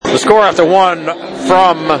score after one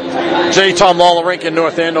from J. Tom Lawler Rink in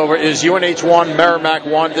North Andover is UNH 1, Merrimack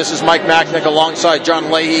 1. This is Mike Macknick alongside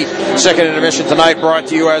John Leahy. Second intermission tonight brought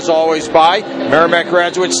to you, as always, by Merrimack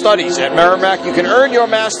Graduate Studies. At Merrimack, you can earn your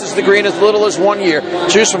master's degree in as little as 1 year.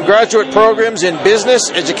 Choose from graduate programs in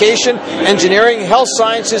business, education, engineering, health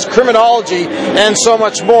sciences, criminology, and so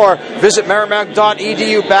much more. Visit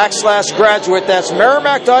merrimack.edu/graduate. That's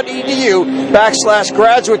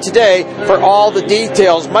merrimack.edu/graduate today for all the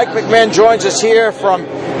details. Mike McMahon joins us here from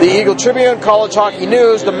the Eagle Tribune, College Hockey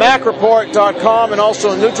News, the MacReport.com, and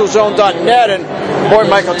also NeutralZone.net. And boy,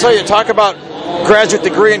 Mike, I'll tell you, talk about graduate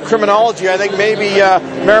degree in criminology. I think maybe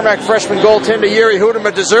Merrimack freshman goaltender Yuri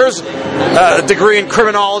Hudema deserves a degree in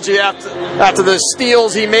criminology after the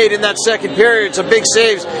steals he made in that second period. Some big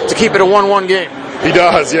saves to keep it a 1-1 game. He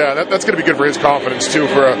does, yeah. That's going to be good for his confidence, too,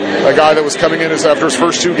 for a guy that was coming in after his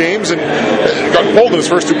first two games and got pulled in his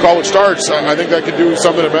first two college starts. I think that could do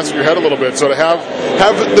something to mess with your head a little bit. So to have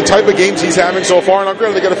the type of games he's having so far, and I'm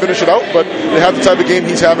granted they got to finish it out, but to have the type of game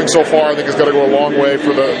he's having so far, I think is going to go a long way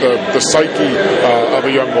for the psyche of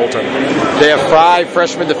a young goaltender. They have 5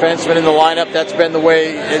 freshman defensemen in the lineup. That's been the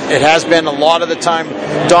way it has been a lot of the time.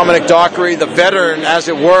 Dominic Dockery, the veteran, as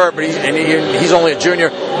it were, but he's only a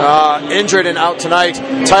junior, injured and out tonight.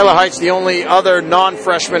 Tyler Heights, the only other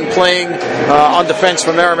non-freshman playing on defense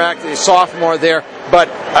for Merrimack, the sophomore there. But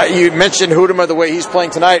you mentioned Hudema, the way he's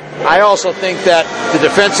playing tonight. I also think that the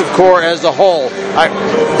defensive core as a whole,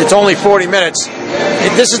 it's only 40 minutes.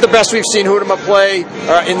 This is the best we've seen Hudema play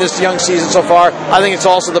in this young season so far. I think it's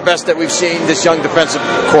also the best that we've seen this young defensive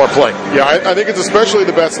core play. Yeah, I think it's especially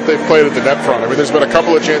the best that they've played at the net front. I mean, there's been a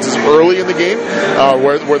couple of chances early in the game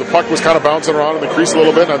where the puck was kind of bouncing around in the crease a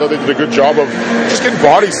little bit, and I thought they did a good job of just getting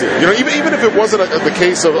bodies there. You know, even if it wasn't the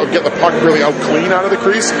case of getting the puck really out clean out of the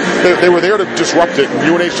crease, they were there to disrupt it. And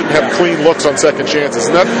UNH didn't have clean looks on second chances,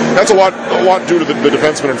 and that's a lot due to the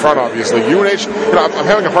defenseman in front, obviously. UNH, I'm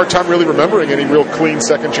having a hard time really remembering any real clean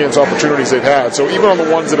second chance opportunities they've had. So even on the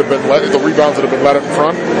ones that have been the rebounds that have been let in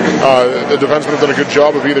front, the defensemen have done a good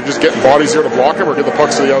job of either just getting bodies there to block them or get the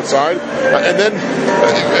pucks to the outside. And then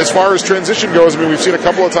as far as transition goes, I mean, we've seen a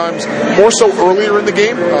couple of times, more so earlier in the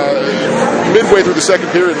game, midway through the second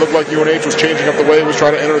period, it looked like UNH was changing up the way it was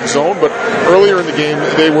trying to enter the zone, but earlier in the game,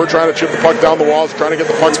 they were trying to chip the puck down the walls, trying to get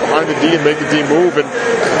the pucks behind the D and make the D move, and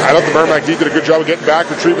I thought the Merrimack D did a good job of getting back,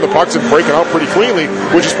 retrieving the pucks, and breaking out pretty cleanly,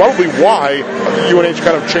 which is probably why UNH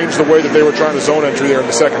kind of changed the way that they were trying to zone entry there in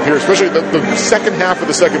the second period, especially the second half of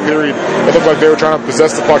the second period. It looked like they were trying to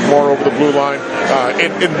possess the puck more over the blue line,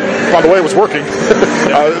 and by the way, it was working.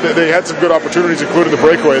 They had some good opportunities, including the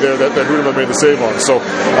breakaway there that Hudema made the save on. So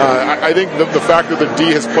I think the fact that the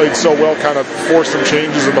D has played so well kind of forced some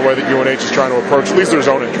changes in the way that UNH is trying to approach at least their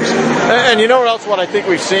zone entries. And you know what else? What I think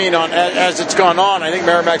we've seen as it's gone on, I think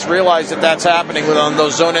Merrimack's realized that that's happening on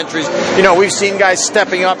those zone entries. You know, we've seen guys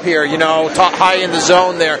stepping up here, high in the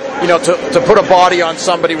zone there, to put a body on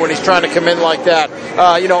somebody when he's trying to come in like that.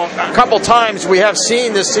 A couple times we have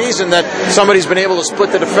seen this season that somebody's been able to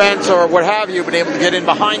split the defense or what have you, been able to get in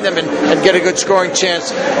behind them and get a good scoring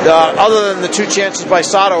chance. Other than the 2 chances by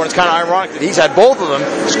Sato, and it's kind of ironic that he's had both of them,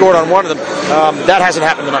 scored on one of them. That hasn't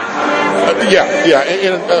happened tonight.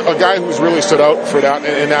 And a guy who's really stood out for that,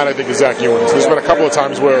 and that I think is Zach Ewens. There's been a couple of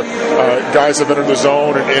times where guys have entered the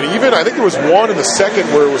zone, and even I think there was one in the second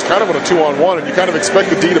where it was kind of on a 2-on-1, and you kind of expect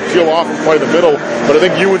the D to peel off and play the middle, but I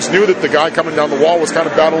think Ewens knew that the guy coming down the wall was kind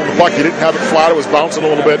of battling the puck. He didn't have it flat, it was bouncing a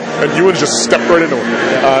little bit, and Ewens just stepped right into him.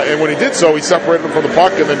 And when he did so, he separated him from the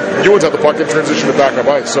puck, and then Ewens had the puck and transitioned to backup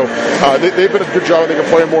ice. So they've been a good job. They can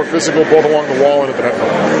play more physical both along the wall and at the net.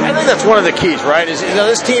 I think that's one of the keys, right?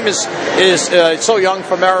 This team is so young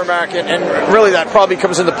for Merrimack, and really that probably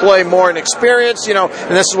comes into play more in experience, and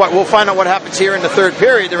this is what we'll find out what happens here in the third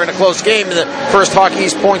period. They're in a close game, and the first Hockey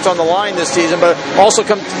East points on the line this season, but also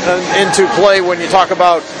come into play when you talk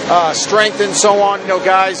about strength and so on.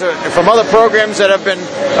 Guys from other programs that have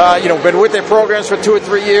been with their programs for 2 or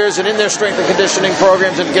 3 years and in their strength and conditioning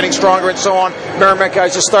programs and getting stronger and so on. Merrimack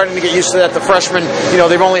guys are starting to get used to that. The freshmen,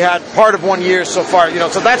 they've only had part of 1 year so far.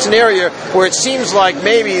 So that's an area where it seems like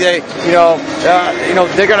maybe they,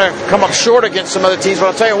 they're going to come up short against some other teams. But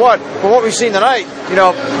I'll tell you what, from what we've seen tonight,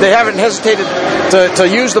 they haven't hesitated to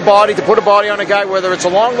use the body, to put a body on a guy, whether it's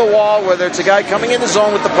along the wall, whether it's a guy coming in the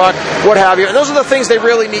zone with the puck, what have you. And those are the things they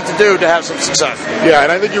really need to do to have some success. Yeah,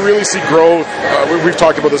 and I think you really see growth. We've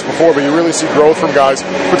talked about this before, but you really see growth from guys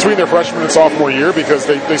between their freshman and sophomore year because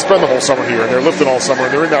they spend the whole summer here and they're lifting all summer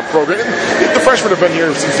and they're in that program. And the freshmen have been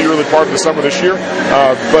here since the early part of the summer this year,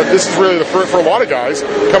 but this is really for a lot of guys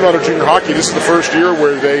coming out of junior hockey. This is the first year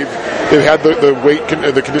where they've had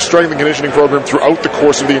the strength and conditioning program throughout the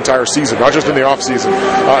course of the entire season, not just in the off season.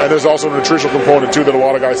 And there's also a nutritional component too that a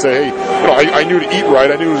lot of guys say, hey, I knew to eat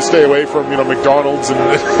right, I knew to stay away from McDonald's and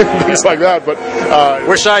things like that. But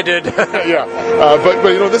wish I did. Yeah, but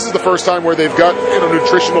this is the first time where they've got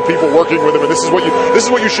nutritional people working with them, and this is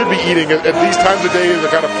what you should be eating at these times of day to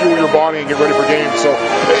kind of fuel your body and get ready for games. So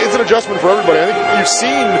it's an adjustment for everybody. I think you've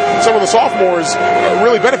seen some of the sophomores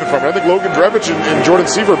really benefit from it. I think Logan Drevich and Jordan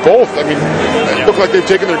Seaver both, look like they've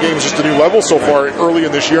taken their games just to a new level so far early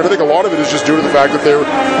in this year. And I think a lot of it is just due to the fact that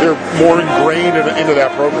they're more ingrained into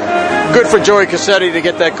that program. Good for Joey Cassetti to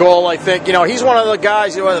get that goal. I think he's one of the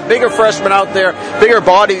guys, the bigger freshmen out there, bigger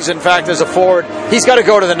bodies. In fact, as a forward, he's got to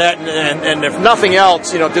go to the net and if nothing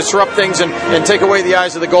else, disrupt things and take away the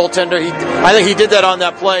eyes of the goaltender. I think he did that on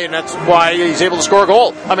that play, and that's why he's able to score a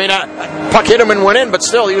goal. Puck hit him and went in, but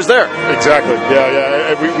still, he was there. Exactly.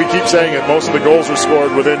 Yeah. We keep saying it. Most of the goals were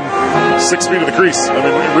scored within 6 feet of the crease.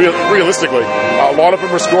 Realistically, a lot of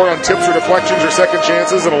them were scored on tips or deflections or second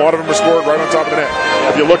chances, and a lot of them were scored right on top of the net.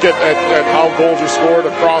 If you look at how goals are scored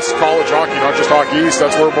across college hockey, not just Hockey East,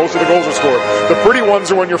 that's where most of the goals are scored. The pretty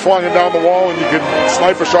ones are when you're flying down the wall and you can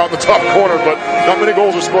snipe a shot in the top corner, but not many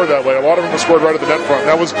goals are scored that way. A lot of them were scored right at the net front.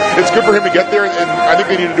 It's good for him to get there, and I think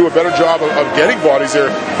they need to do a better job of getting bodies there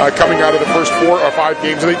coming out of the first 4 or 5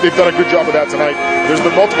 games. I think they've done a good job of that tonight. There's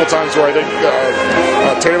been multiple times where I think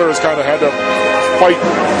Taylor has kind of had to fight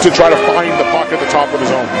to try to find the puck at the top of his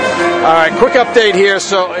own. All right, quick update here.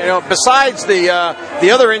 So, besides the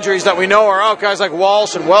other injuries that we know are out, guys like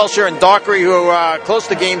Walsh and Welsher and Dockery, who close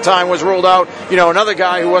to game time was ruled out. Another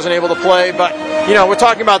guy who wasn't able to play. But we're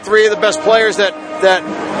talking about 3 of the best players that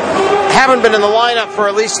haven't been in the lineup for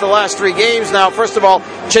at least the last 3 games now. First of all,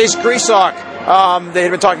 Chase Griesok. They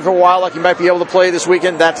had been talking for a while like he might be able to play this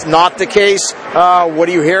weekend. That's not the case. What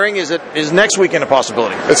are you hearing? Is next weekend a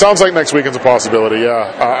possibility? It sounds like next weekend's a possibility,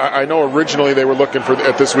 yeah. I know originally they were looking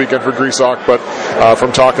at this weekend for Griesok, but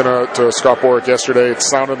from talking to Scott Borick yesterday, it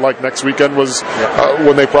sounded like next weekend was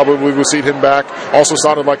when they probably would see him back. Also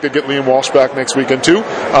sounded like they'd get Liam Walsh back next weekend too.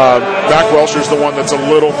 Mac Welsher's the one that's a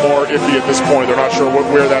little more iffy at this point. They're not sure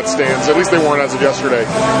where that stands. At least they weren't as of yesterday.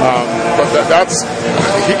 But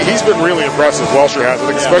he's been really impressive. Welsher has,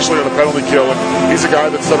 I think, especially on the penalty kill, and he's a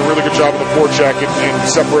guy that's done a really good job on the forecheck and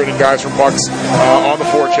separating guys from pucks on the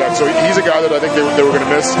forecheck. So he's a guy that I think they were going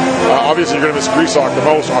to miss. Obviously, you're going to miss Griesok the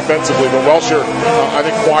most offensively, but Welsher, I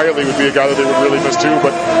think quietly would be a guy that they would really miss too.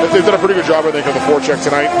 But they've done a pretty good job, I think, on the forecheck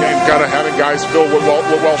tonight and kind of having guys fill what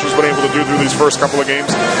Welsher's been able to do through these first couple of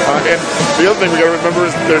games. And the other thing we got to remember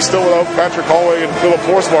is they're still without Patrick Holloway and Philip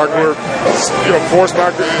Forsmark, where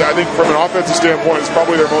Forsmark, I think, from an offensive standpoint, is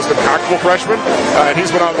probably their most impactful freshman. And he's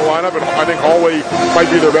been out in the lineup, and I think Holloway might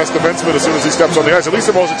be their best defenseman as soon as he steps on the ice. At least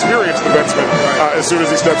the most experienced defenseman as soon as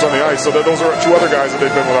he steps on the ice. So those are 2 other guys that they've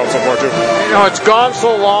been without so far too. It's gone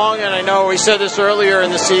so long, and I know we said this earlier in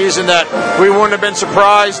the season that we wouldn't have been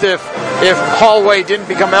surprised if Holloway didn't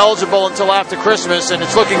become eligible until after Christmas, and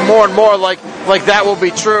it's looking more and more like that will be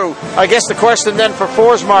true. I guess the question then for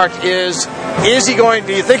Forsmark is he going?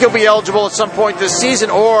 Do you think he'll be eligible at some point this season,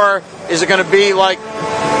 or is it going to be like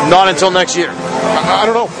not until next year? I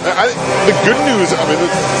don't know. The good news, it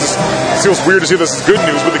feels weird to say this is good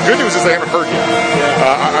news, but the good news is they haven't heard yet.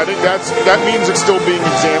 I think that means it's still being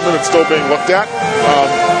examined, it's still being looked at.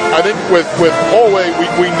 I think with Holloway,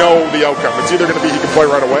 we know the outcome. It's either going to be he can play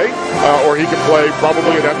right away, or he can play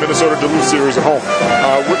probably in that Minnesota Duluth series at home.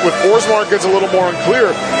 With Forsmark, it's a little more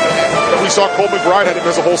unclear. We saw Cole McBride had to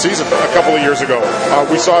miss a whole season a couple of years ago.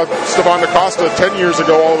 We saw Stefan DaCosta 10 years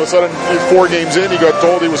ago. All of a sudden, 4 games in, he got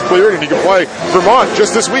told he was cleared and he could play. Vermont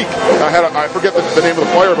just this week I forget the name of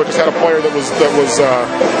the player, but just had a player that was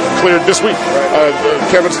cleared this week.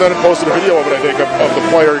 Kevin Sneddon posted a video of it, I think, of the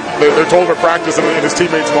player. They're told him to practice and his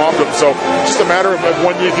teammates mobbed him. So just a matter of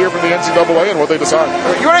when you hear from the NCAA and what they decide.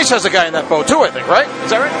 UNH has a guy in that boat too, I think, right?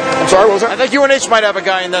 Is that right? I'm sorry, what was that? I think UNH might have a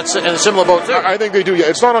guy in a similar boat too. I think they do. Yeah,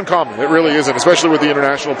 it's not uncommon. It really isn't, especially with the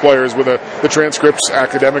international players, where the transcripts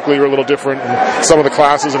academically are a little different, and some of the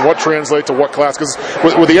classes and what translates to what class. Because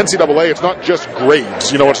with the NCAA, it's not just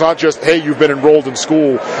grades. It's not just, hey, you've been enrolled in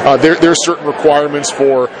school. There's certain requirements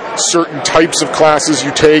for certain types of classes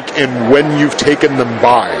you take and when you've taken them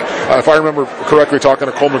by. If I remember correctly, talking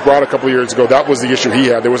to Cole McBride a couple of years ago, that was the issue he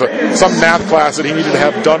had. There was some math class that he needed to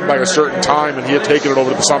have done by a certain time, and he had taken it over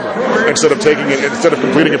the summer instead of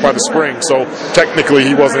completing it by the spring. So technically,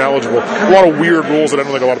 he wasn't eligible. A lot of weird rules that I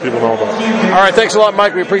don't think a lot of people know about. All right, thanks a lot,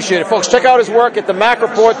 Mike. We appreciate it. Folks, check out his work at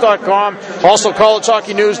themacreport.com. Also,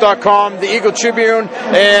 collegehockeynews.com, the Eagle Tribune,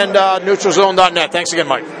 and neutralzone.net. Thanks again,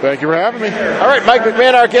 Mike. Thank you for having me. All right, Mike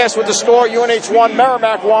McMahon, our guest with the score, UNH 1,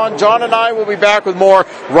 Merrimack 1. John and I will be back with more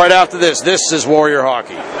right after this. This is Warrior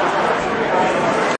Hockey.